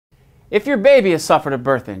If your baby has suffered a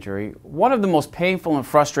birth injury, one of the most painful and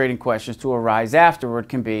frustrating questions to arise afterward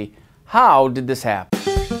can be, how did this happen?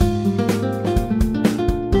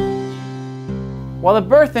 While a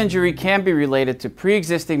birth injury can be related to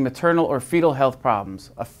pre-existing maternal or fetal health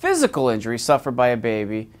problems, a physical injury suffered by a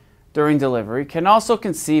baby during delivery can also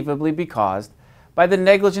conceivably be caused by the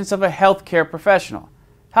negligence of a healthcare professional.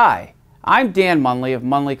 Hi, I'm Dan Munley of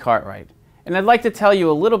Munley Cartwright, and I'd like to tell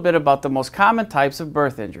you a little bit about the most common types of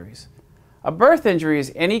birth injuries. A birth injury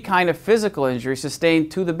is any kind of physical injury sustained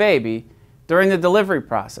to the baby during the delivery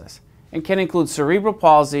process and can include cerebral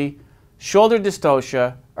palsy, shoulder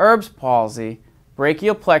dystocia, Erb's palsy,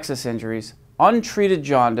 brachial plexus injuries, untreated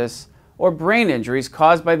jaundice, or brain injuries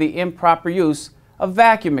caused by the improper use of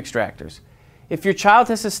vacuum extractors. If your child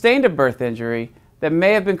has sustained a birth injury that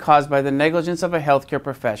may have been caused by the negligence of a healthcare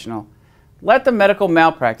professional, let the medical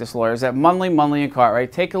malpractice lawyers at Munley and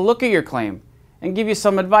Cartwright take a look at your claim and give you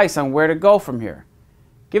some advice on where to go from here.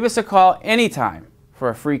 Give us a call anytime for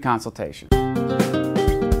a free consultation.